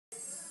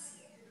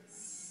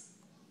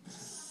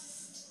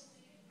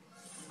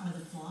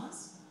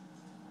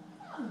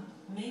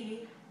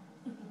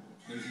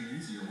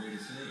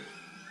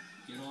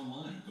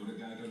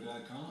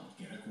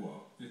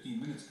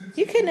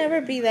You can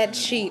never be that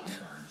cheap.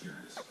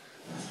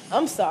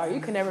 I'm sorry,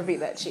 you can never be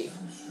that cheap.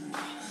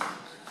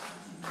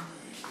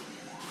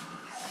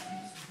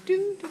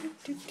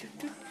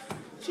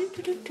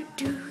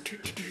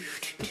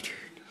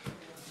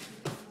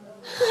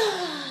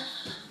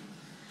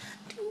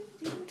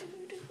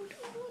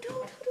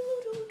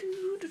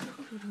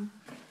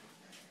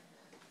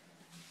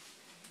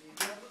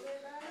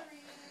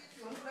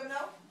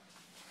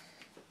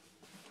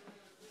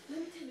 Let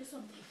me tell you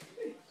something.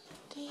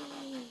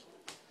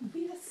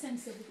 Be a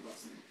sensitive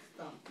person.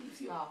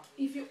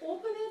 If you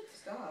open it,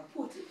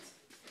 put it.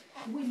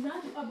 We're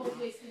not about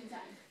wasting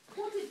time.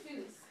 Put it,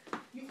 Phyllis.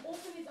 You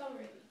open it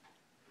already.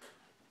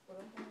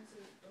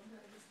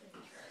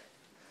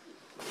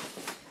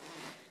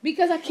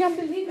 Because I can't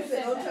believe it.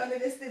 Don't tell me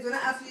this. When I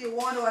ask you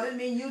want, I didn't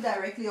mean you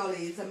directly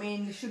always. I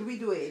mean, should we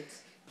do it?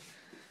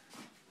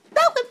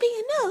 That would be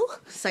a no.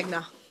 It's like,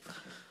 no.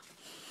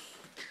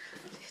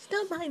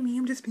 Don't mind me,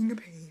 I'm just being a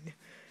pain. And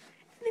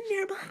then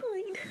they're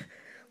behind.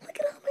 Look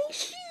at all my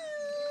shoes.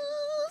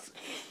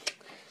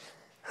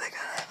 Look at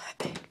all my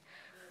thing.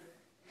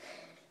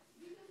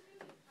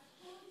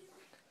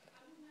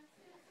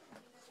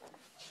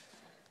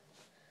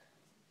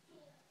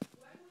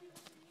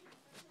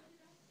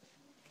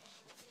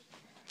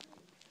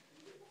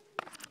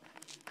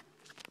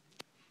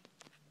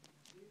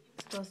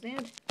 Still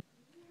stand.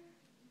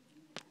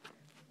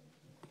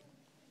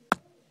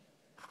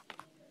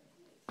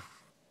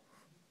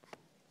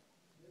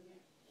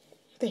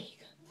 There you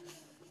go.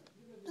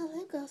 No,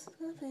 that girl's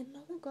nothing. No,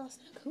 that girl's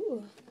not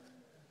cool.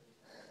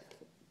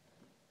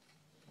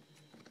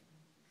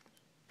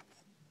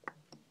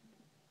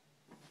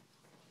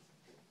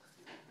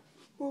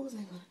 What was I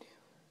gonna do?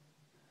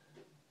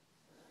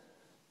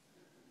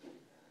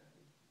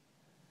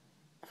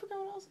 I forgot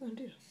what I was gonna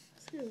do.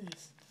 Let's do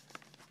this.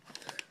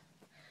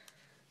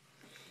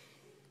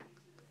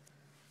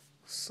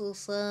 So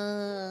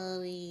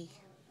sorry.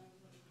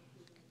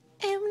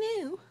 Oh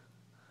no.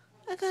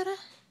 I got a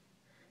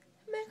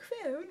Mac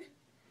phone.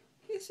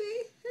 You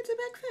see, it's a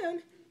Mac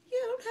phone. You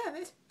don't have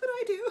it, but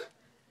I do.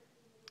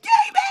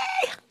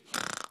 Jamie!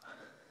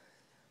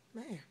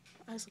 Man,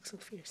 my eyes look so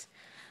fierce.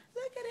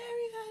 Look at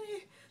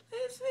everybody.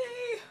 Let's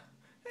see.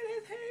 And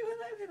it's Harry with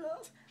my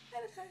pickles.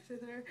 And it's nice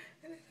with her.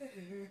 And it's her.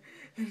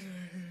 And it's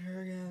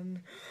her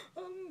again.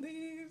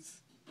 These.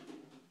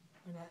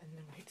 We're not in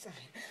the right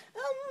side.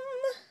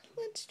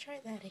 Let's try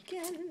that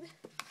again.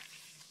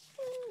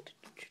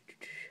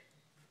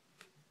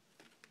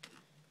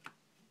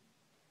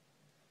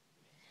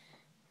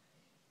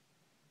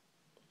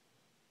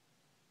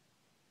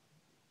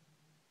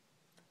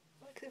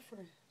 Except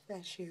for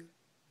that shoe.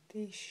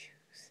 These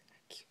shoes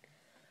are cute.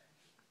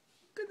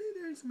 Good thing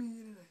there's me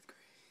in 9th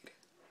grade.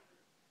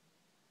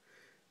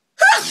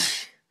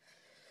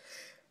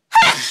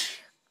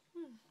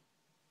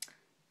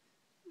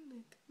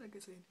 Like I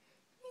said,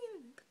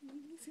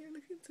 you're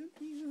looking so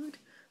cute.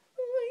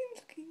 I'm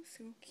looking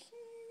so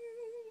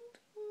cute.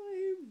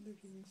 I'm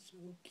looking so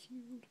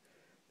cute.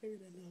 Look at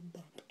that little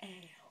bump. Ow.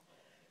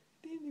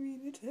 Didn't mean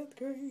it's 10th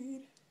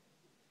grade.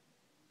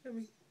 I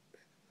mean,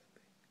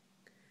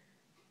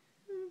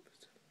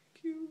 so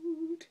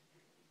cute.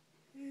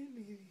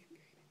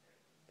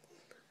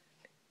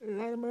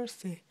 Lord of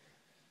mercy.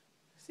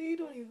 See, you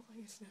don't even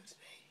like snow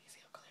today. You see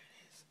how clear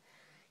it is.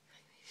 You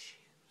like my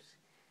shoes?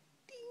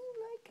 Do you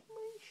like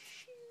my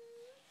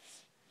shoes?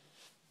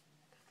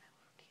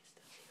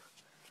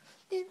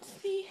 It's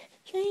the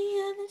train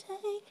on the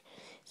tank.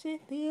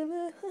 Sit the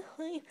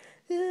line.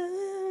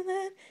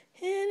 That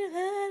in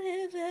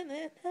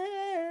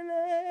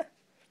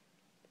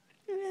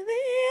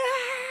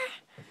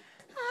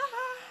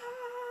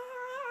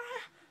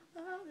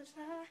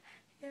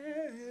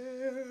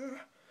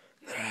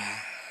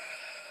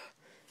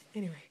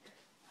Anyway,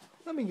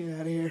 let me get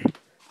out of here.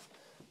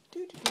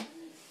 I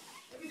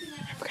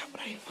forgot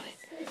what I wanted.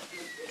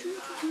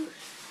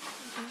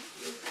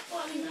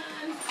 Well,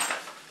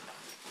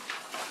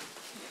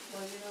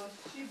 you know,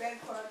 she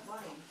begged for that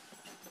money.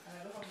 And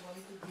I don't have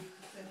money to give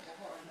to send to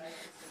her.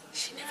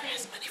 She never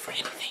has money for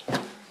anything.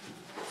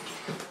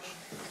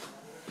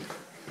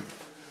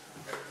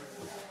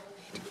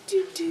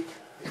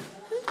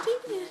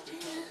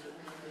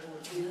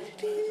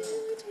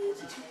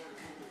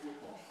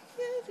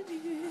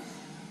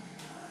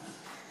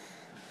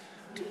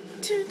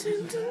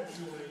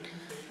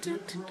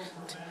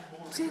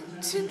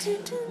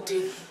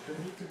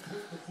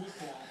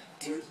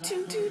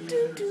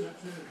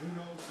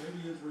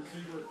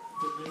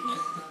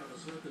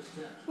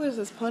 What is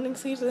this, punting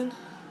season?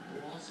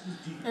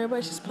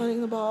 Everybody's just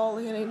punting the ball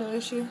like it ain't no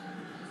issue.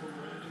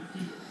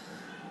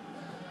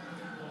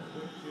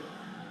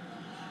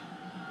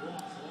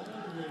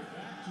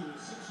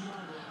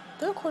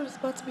 Third quarter's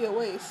about to be a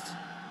waste.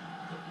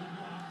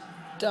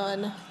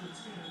 Done.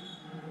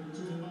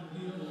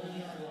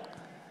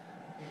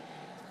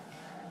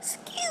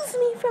 Excuse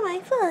me for my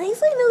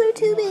thighs. I know they're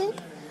too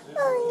big. I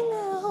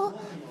know.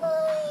 I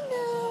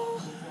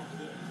know.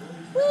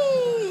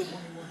 Wee.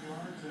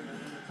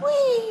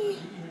 Wee.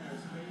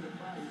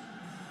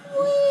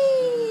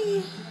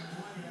 Wee!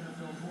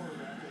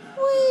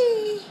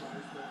 Wee!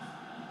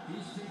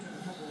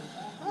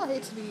 I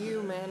hate to be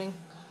you, Manning.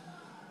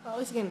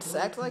 Always getting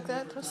sacked like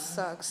that? That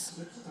sucks.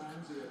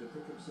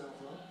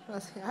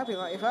 I'd be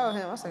like, if I were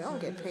him, I was like, I don't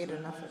get paid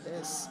enough for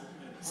this.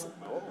 It's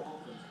bull.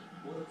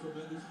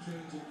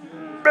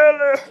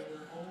 Belly!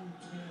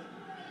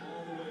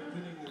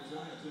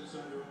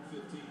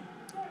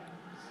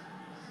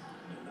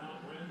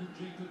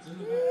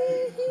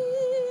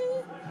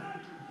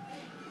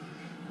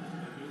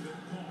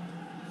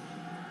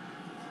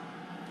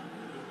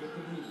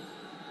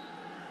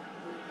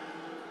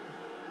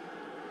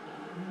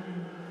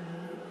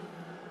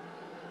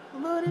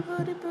 Booty,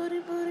 booty, booty,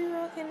 booty,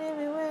 rocking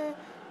everywhere.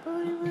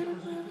 Booty, booty,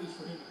 booty.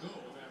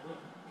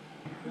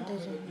 Dun,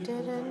 dun,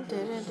 dun,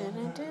 dun,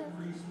 dun, dun.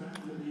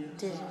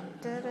 Dun,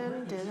 dun, dun,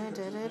 dun, dun,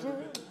 dun, dun.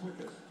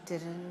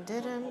 Dun,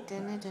 dun, dun,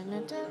 dun, dun,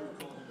 dun, dun.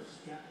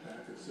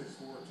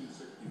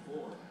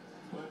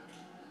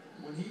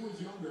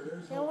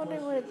 Yeah, I'm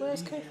wondering where the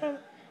glass comes from.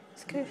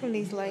 It's coming from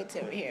these lights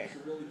over here.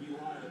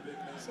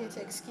 So you have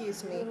to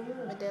excuse me.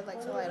 My dad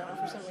likes the light on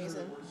for some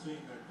reason.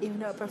 Even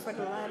though I prefer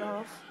the light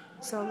off.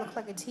 So it looks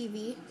like a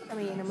TV. I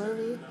mean, a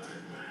movie.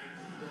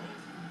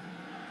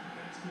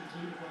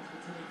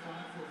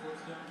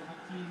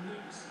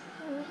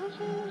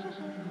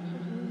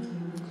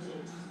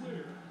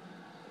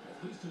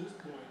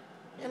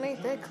 It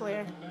ain't that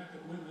clear.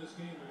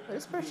 But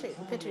this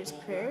picture's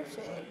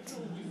perfect.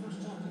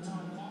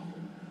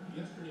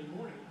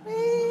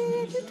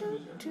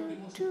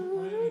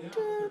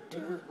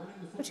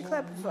 What you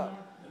clapping for?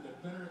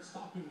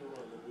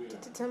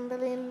 Get the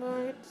tumbling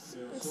marks,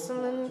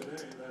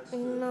 excellent,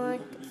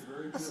 like,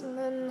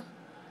 excellent.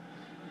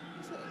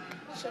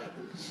 Shake,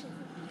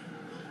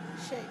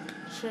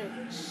 shake,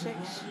 shake.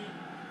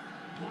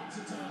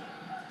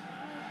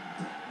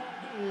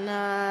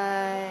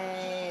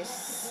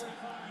 Nice.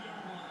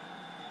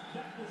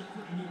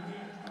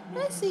 I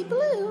see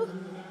blue. A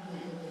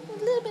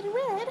little bit of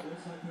red.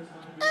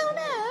 Oh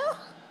no.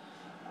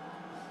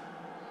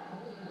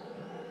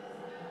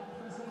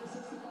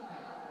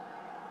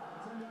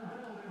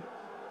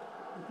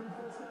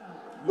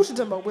 What you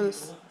talking about,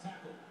 Willis?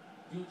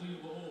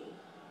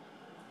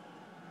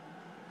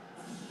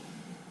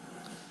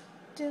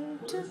 Dun,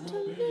 dun,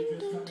 dun, dun,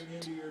 dun, dun,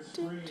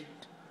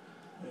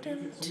 dun, dun,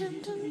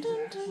 dun,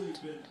 dun, dun.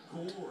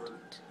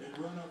 And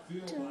run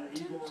upfield by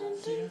Igor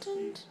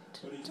Olszewski,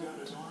 but he's got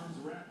his arms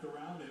wrapped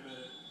around him,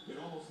 and it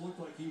almost looked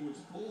like he was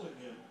pulling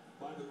him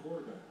by the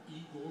quarterback.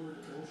 Igor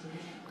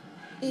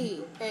Olszewski.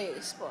 EA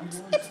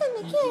Sports. It's in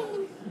the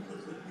game.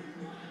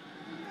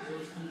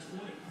 First and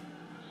 20.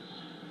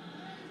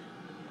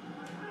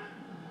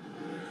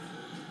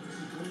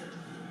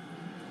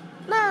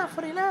 Nah,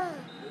 49.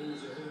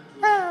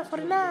 Ah,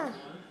 49.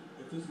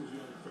 If this was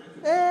young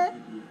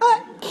Frankenstein,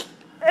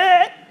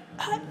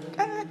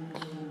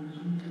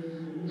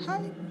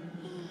 Hi.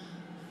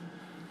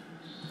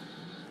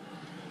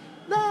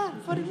 Nah,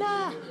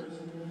 49.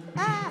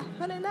 Ah,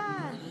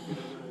 49.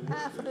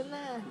 Ah,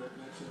 49.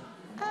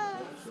 Ah,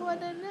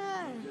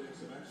 49.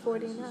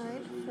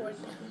 49. 49.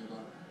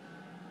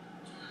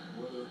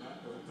 whether or not,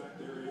 in fact,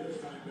 there he is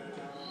coming back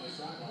out on the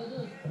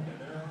sideline. And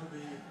there on the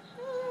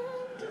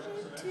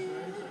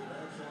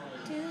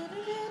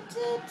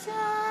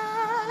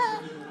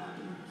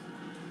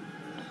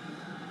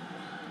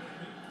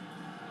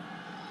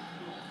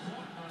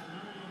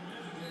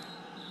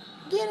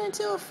Get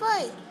into a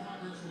fight.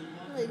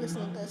 Wait, it's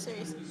not that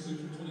serious.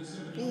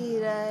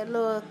 Vida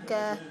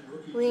loca,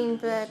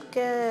 wingback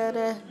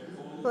cara,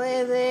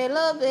 puede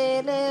lo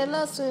bele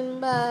lo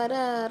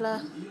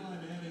zumbarala.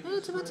 Oh,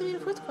 it's about to be the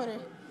fourth quarter.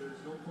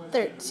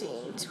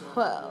 13,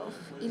 12,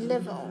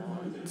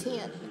 11,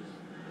 10,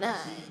 9,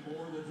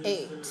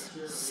 8,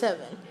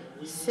 7,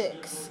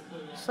 6,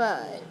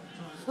 5,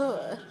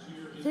 4,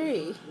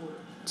 3,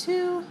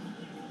 2,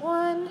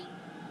 1.